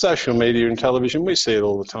 With social media and television, we see it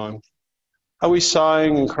all the time. Are we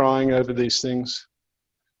sighing and crying over these things?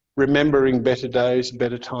 Remembering better days,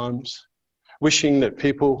 better times? Wishing that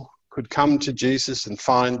people could come to Jesus and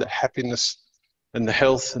find the happiness and the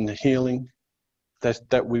health and the healing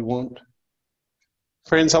that we want?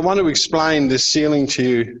 Friends, I want to explain this sealing to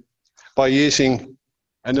you by using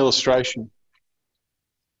an illustration.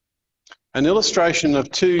 An illustration of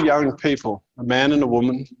two young people, a man and a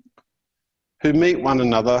woman, who meet one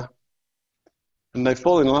another and they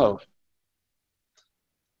fall in love.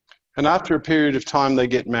 And after a period of time, they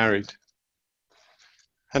get married.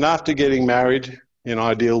 And after getting married, in an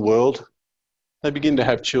ideal world, they begin to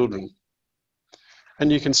have children.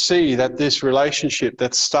 And you can see that this relationship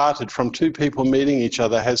that started from two people meeting each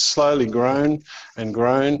other has slowly grown and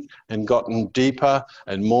grown and gotten deeper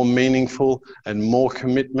and more meaningful and more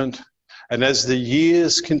commitment. And as the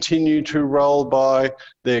years continue to roll by,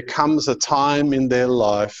 there comes a time in their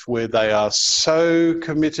life where they are so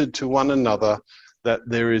committed to one another that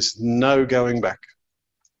there is no going back.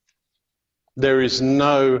 There is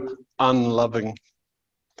no unloving.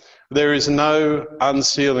 There is no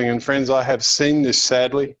unsealing. And friends, I have seen this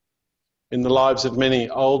sadly in the lives of many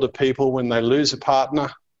older people. When they lose a partner,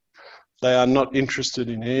 they are not interested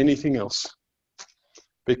in anything else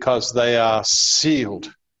because they are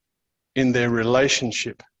sealed in their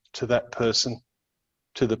relationship to that person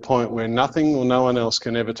to the point where nothing or no one else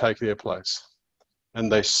can ever take their place. And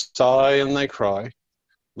they sigh and they cry,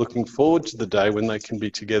 looking forward to the day when they can be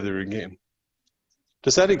together again.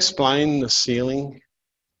 Does that explain the sealing?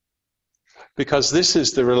 Because this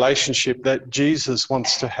is the relationship that Jesus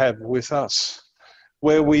wants to have with us,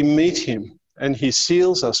 where we meet him and he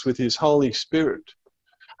seals us with his Holy Spirit.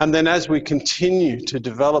 And then as we continue to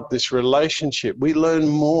develop this relationship, we learn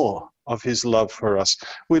more of his love for us.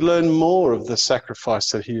 We learn more of the sacrifice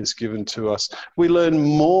that he has given to us. We learn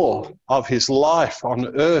more of his life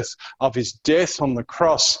on earth, of his death on the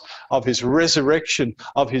cross, of his resurrection,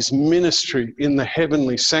 of his ministry in the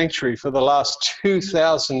heavenly sanctuary for the last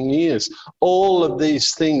 2,000 years. All of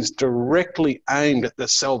these things directly aimed at the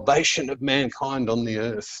salvation of mankind on the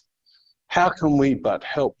earth. How can we but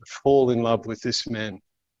help fall in love with this man?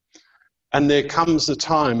 And there comes a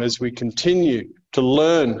time as we continue to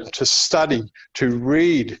learn, to study, to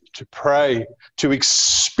read, to pray, to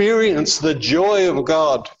experience the joy of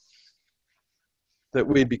God, that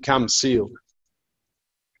we become sealed.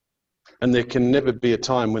 And there can never be a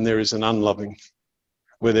time when there is an unloving,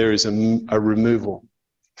 where there is a removal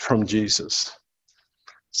from Jesus.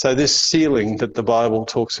 So this sealing that the Bible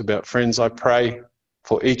talks about, friends, I pray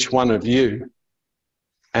for each one of you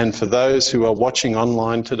and for those who are watching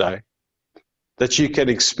online today, that you can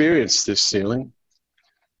experience this sealing,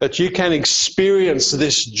 that you can experience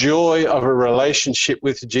this joy of a relationship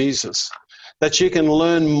with Jesus, that you can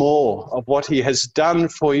learn more of what he has done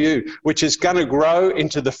for you, which is going to grow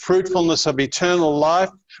into the fruitfulness of eternal life,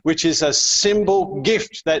 which is a symbol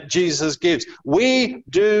gift that Jesus gives. We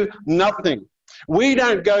do nothing. We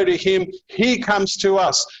don't go to him, he comes to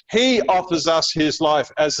us. He offers us his life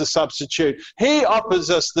as a substitute. He offers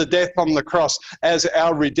us the death on the cross as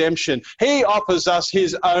our redemption. He offers us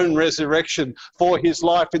his own resurrection for his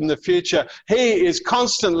life in the future. He is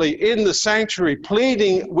constantly in the sanctuary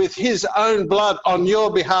pleading with his own blood on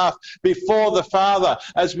your behalf before the Father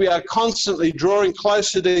as we are constantly drawing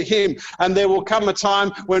closer to him. And there will come a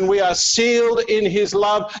time when we are sealed in his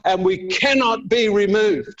love and we cannot be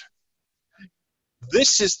removed.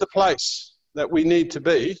 This is the place that we need to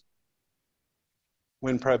be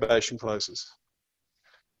when probation closes.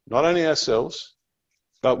 Not only ourselves,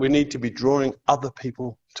 but we need to be drawing other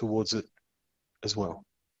people towards it as well.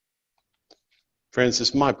 Friends,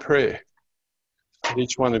 it's my prayer that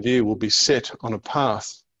each one of you will be set on a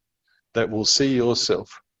path that will see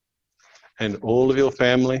yourself and all of your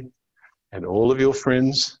family and all of your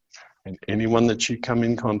friends and anyone that you come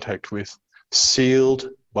in contact with, sealed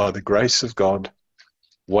by the grace of God,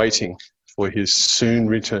 waiting for his soon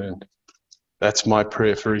return. That's my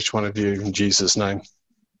prayer for each one of you in Jesus' name.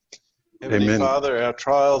 Heavenly Amen. Father, our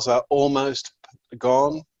trials are almost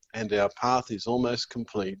gone and our path is almost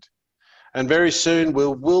complete. And very soon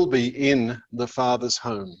we'll be in the Father's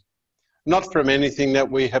home, not from anything that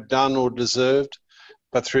we have done or deserved,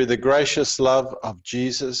 but through the gracious love of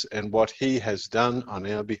Jesus and what he has done on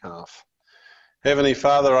our behalf. Heavenly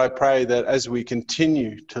Father, I pray that as we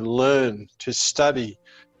continue to learn, to study,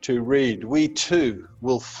 to read, we too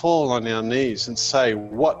will fall on our knees and say,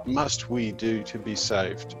 what must we do to be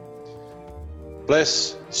saved?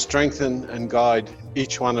 Bless, strengthen and guide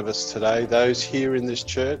each one of us today, those here in this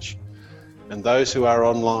church and those who are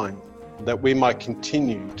online, that we might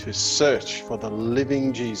continue to search for the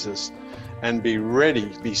living Jesus and be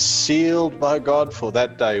ready, be sealed by God for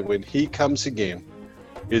that day when he comes again,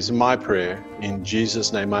 is my prayer. In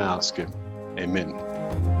Jesus' name I ask him. Amen.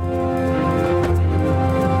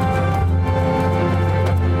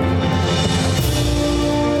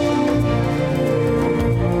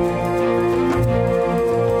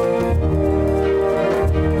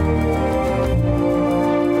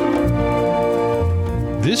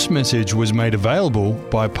 This message was made available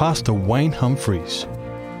by Pastor Wayne Humphries.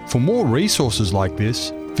 For more resources like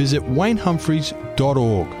this, visit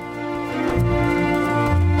waynehumphries.org.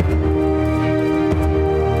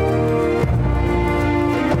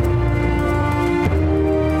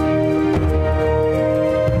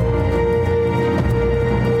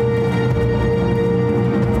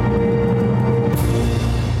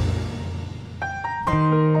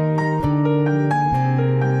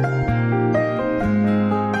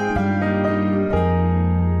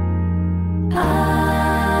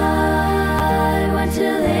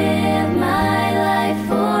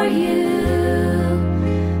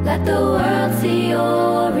 Let the world see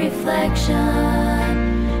your reflection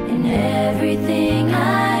in everything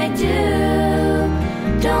I do.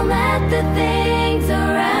 Don't let the things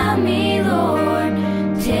around me, Lord,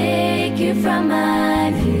 take you from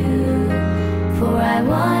my view. For I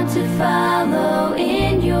want to follow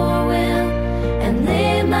in your will and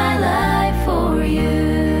live my life for you.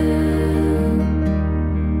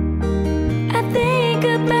 I think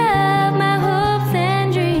about my hopes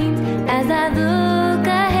and dreams as I look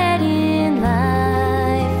ahead in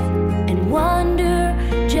life and wonder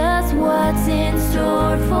just what's in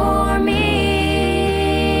store for me.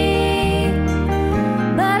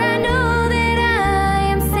 But I know that I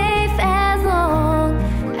am safe as long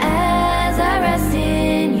as I rest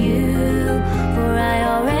in you, for I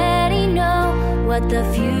already know what the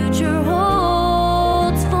future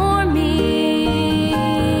holds for me.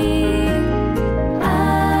 I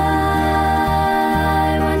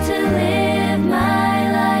want to live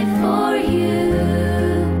my life for you.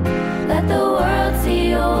 Let the world see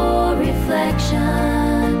your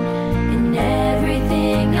reflection in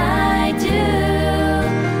everything I do.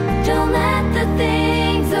 Don't let the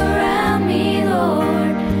things around me,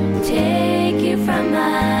 Lord, take you from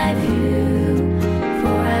my view. For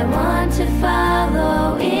I want to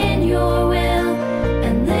follow in your will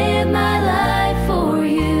and live my life for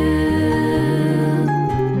you.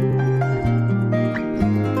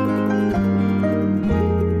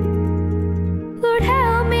 Lord,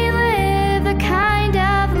 help me live the kind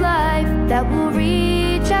of life that will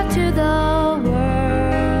reach out to the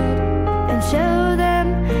world and show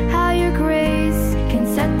them how your grace can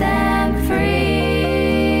set them free.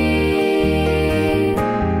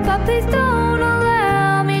 God, please don't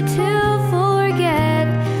allow me to forget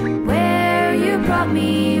where you brought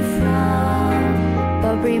me from,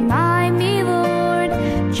 but remind me, Lord,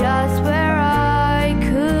 just where I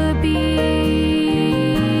could be.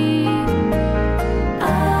 I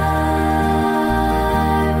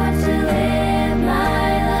want to live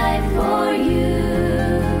my life for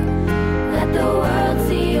you. Let the world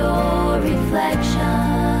see your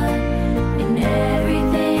reflection in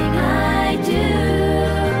everything I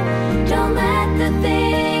do. Don't let the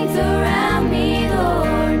things around me,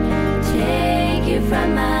 Lord, take you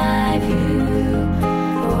from my view.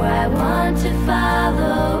 For I want to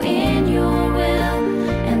follow in your will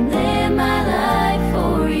and live my life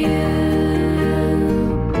for you.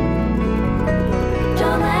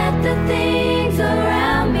 Don't let the things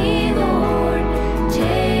around me, Lord,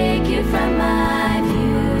 take you from my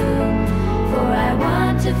view. For I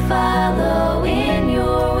want to follow in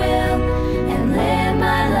your will and live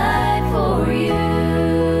my life for you.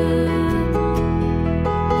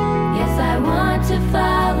 Yes, I want to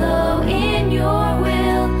follow in your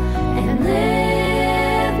will and live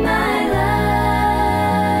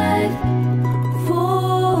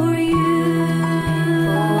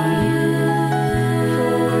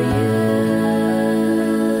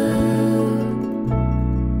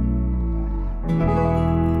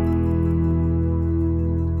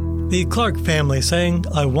The Clark family sang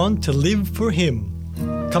I Want to Live for Him.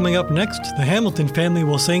 Coming up next, the Hamilton family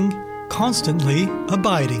will sing Constantly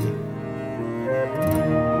Abiding.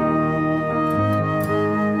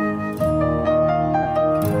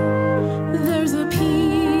 There's a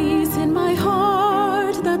peace in my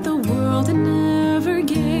heart that the world never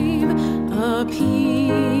gave, a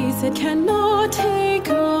peace it cannot take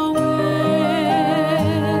away.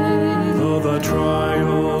 Though the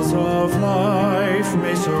trials of life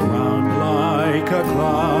may surround like a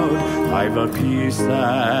cloud, I've a peace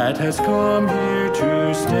that has come here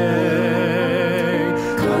to stay.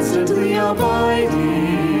 Constantly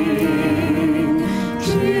abiding,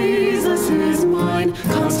 Jesus is mine.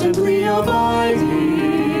 Constantly abiding,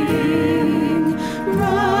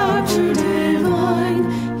 rapture divine.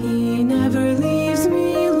 He never leaves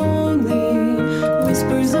me lonely,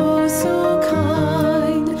 whispers oh so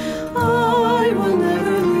kind, I will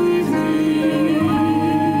never leave thee.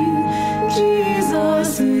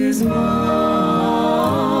 Jesus is mine.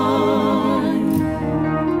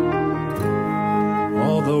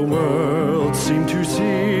 All the world seemed to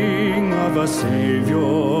sing of a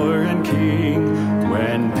Savior and King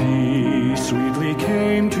when peace sweetly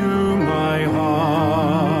came to my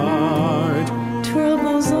heart.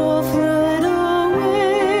 Troubles all fled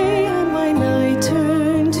away, and my night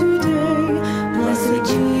turned to day. Blessed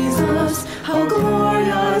Jesus, how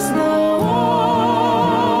glorious thou art.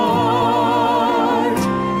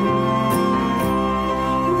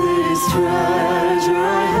 This treasure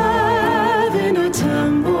I have in a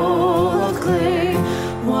temple of clay,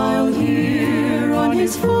 while here on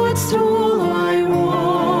his footstool I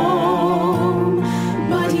roam.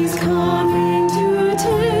 But he's coming to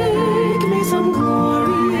take me some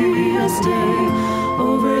glorious day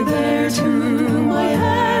over there to my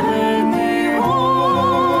heavenly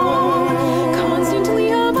home.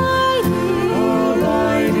 Constantly abiding,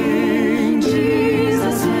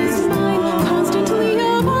 Jesus is mine. Constantly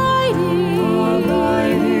abiding,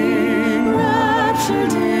 rapture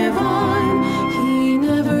divine. He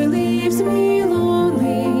never leaves me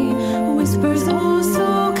lonely, whispers oh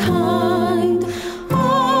so kind,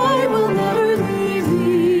 I will never leave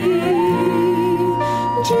thee.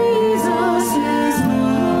 Jesus is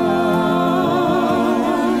mine.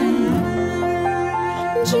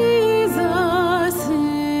 Jesus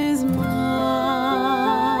is mine.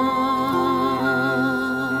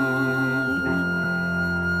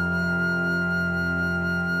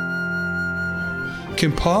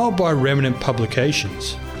 Compiled by Remnant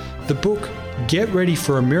Publications, the book Get Ready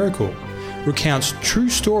for a Miracle recounts true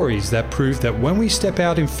stories that prove that when we step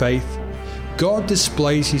out in faith, God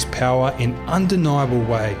displays His power in undeniable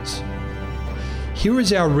ways. Here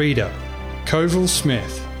is our reader, Coville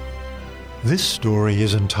Smith. This story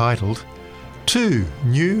is entitled 2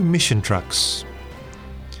 New Mission Trucks.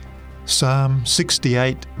 Psalm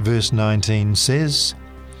 68 verse 19 says,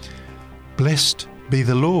 Blessed be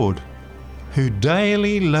the Lord, who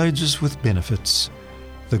daily loads us with benefits,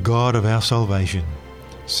 the God of our salvation.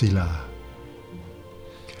 Selah.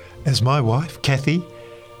 As my wife, Kathy,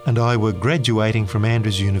 and I were graduating from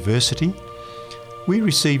Andrews University, we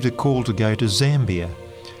received a call to go to Zambia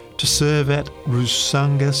to serve at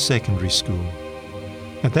Rusanga Secondary School.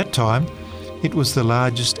 At that time, it was the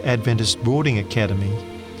largest Adventist boarding academy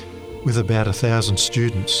with about 1,000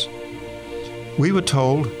 students. We were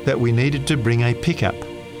told that we needed to bring a pickup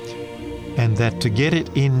and that to get it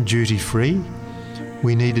in duty-free,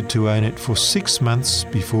 we needed to own it for 6 months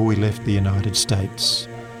before we left the United States.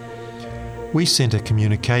 We sent a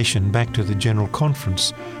communication back to the General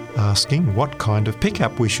Conference asking what kind of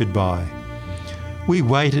pickup we should buy. We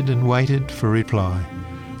waited and waited for a reply,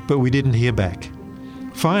 but we didn't hear back.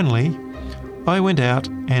 Finally, I went out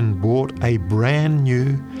and bought a brand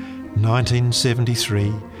new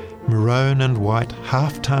 1973 maroon and white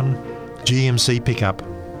half-ton GMC pickup.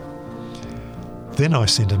 Then I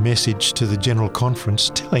sent a message to the General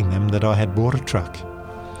Conference telling them that I had bought a truck.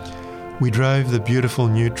 We drove the beautiful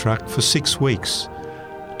new truck for 6 weeks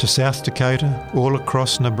to South Dakota, all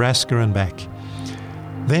across Nebraska and back.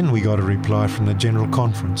 Then we got a reply from the General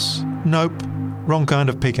Conference. Nope, wrong kind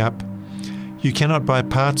of pickup. You cannot buy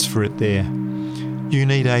parts for it there. You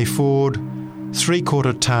need a Ford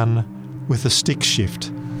 3/4 ton with a stick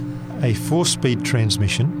shift, a 4-speed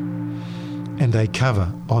transmission, and a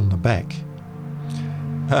cover on the back.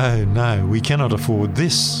 Oh no, we cannot afford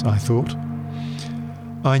this, I thought.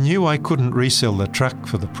 I knew I couldn't resell the truck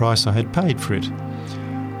for the price I had paid for it.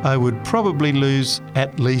 I would probably lose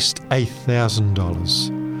at least $8,000.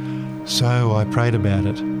 So I prayed about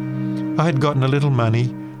it. I had gotten a little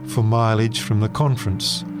money for mileage from the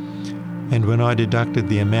conference, and when I deducted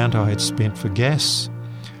the amount I had spent for gas,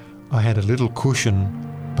 I had a little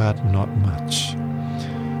cushion, but not much.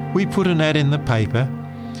 We put an ad in the paper,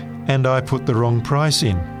 and I put the wrong price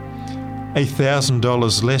in,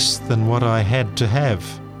 $1,000 less than what I had to have.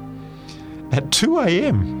 At 2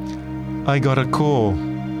 a.m, I got a call.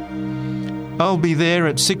 "I'll be there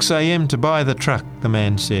at 6 a.m. to buy the truck," the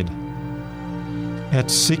man said.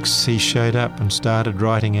 At 6, he showed up and started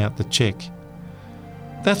writing out the cheque.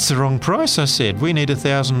 "That's the wrong price," I said. "We need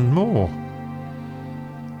 1,000 more."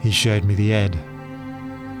 He showed me the ad.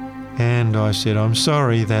 And I said, "I'm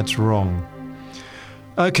sorry, that's wrong."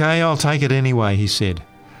 "Okay, I'll take it anyway," he said.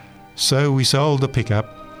 So we sold the pickup,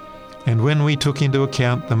 and when we took into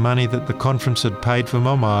account the money that the conference had paid for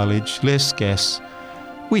my mileage, less gas,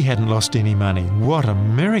 we hadn't lost any money. What a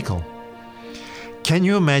miracle! Can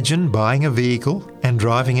you imagine buying a vehicle and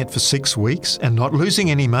driving it for 6 weeks and not losing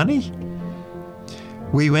any money?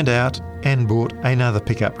 We went out and bought another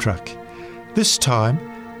pickup truck. This time,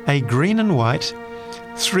 a green and white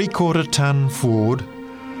 3/4-ton Ford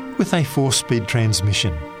with a 4-speed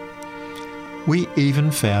transmission. We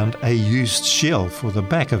even found a used shell for the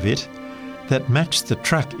back of it that matched the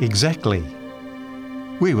truck exactly.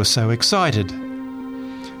 We were so excited.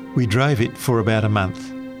 We drove it for about a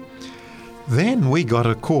month. Then we got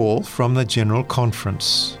a call from the General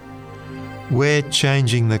Conference. "We're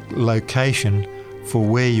changing the location for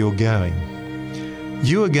where you're going.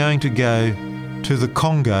 You are going to go to the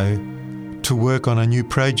Congo to work on a new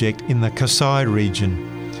project in the Kasai region.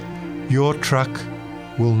 Your truck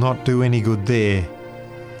will not do any good there.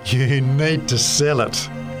 You need to sell it."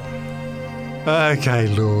 "Okay,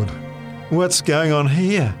 Lord, what's going on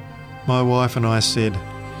here?" my wife and I said.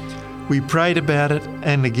 We prayed about it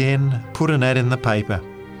and again put an ad in the paper.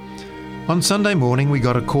 On Sunday morning we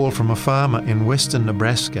got a call from a farmer in western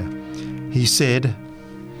Nebraska. He said,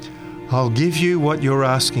 "I'll give you what you're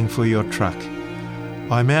asking for your truck.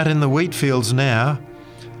 I'm out in the wheat fields now,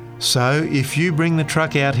 so if you bring the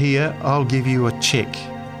truck out here, I'll give you a cheque."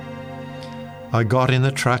 I got in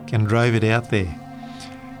the truck and drove it out there.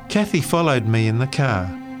 Kathy followed me in the car,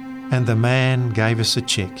 and the man gave us a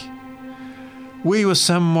cheque. We were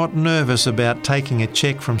somewhat nervous about taking a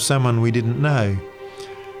cheque from someone we didn't know,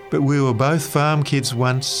 but we were both farm kids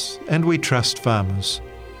once, and we trust farmers.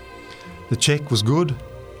 The cheque was good,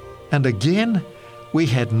 and again, we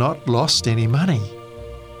had not lost any money.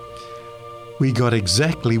 We got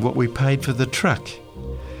exactly what we paid for the truck.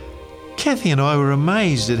 Kathy and I were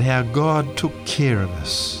amazed at how God took care of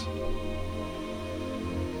us.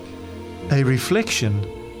 A reflection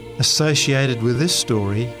associated with this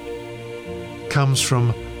story comes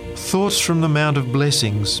from Thoughts from the Mount of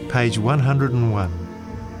Blessings, page 101.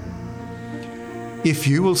 If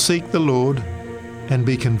you will seek the Lord and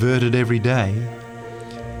be converted every day,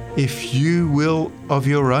 if you will of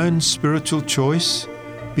your own spiritual choice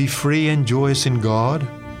be free and joyous in God,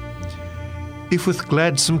 if with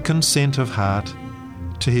gladsome consent of heart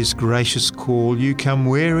to his gracious call you come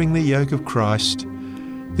wearing the yoke of Christ,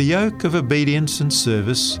 the yoke of obedience and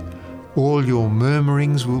service, all your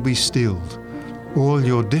murmurings will be stilled, all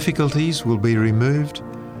your difficulties will be removed,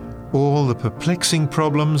 all the perplexing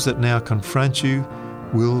problems that now confront you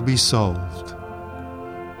will be solved.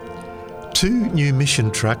 2 New Mission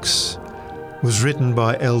Trucks was written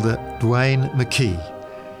by Elder Dwayne McKee,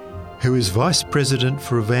 who is Vice President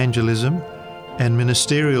for Evangelism and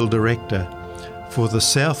Ministerial Director for the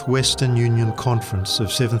Southwestern Union Conference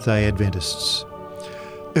of Seventh-day Adventists.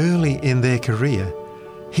 Early in their career,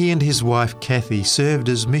 he and his wife Kathy served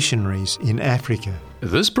as missionaries in Africa.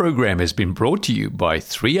 This program has been brought to you by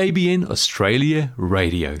 3ABN Australia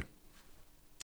Radio.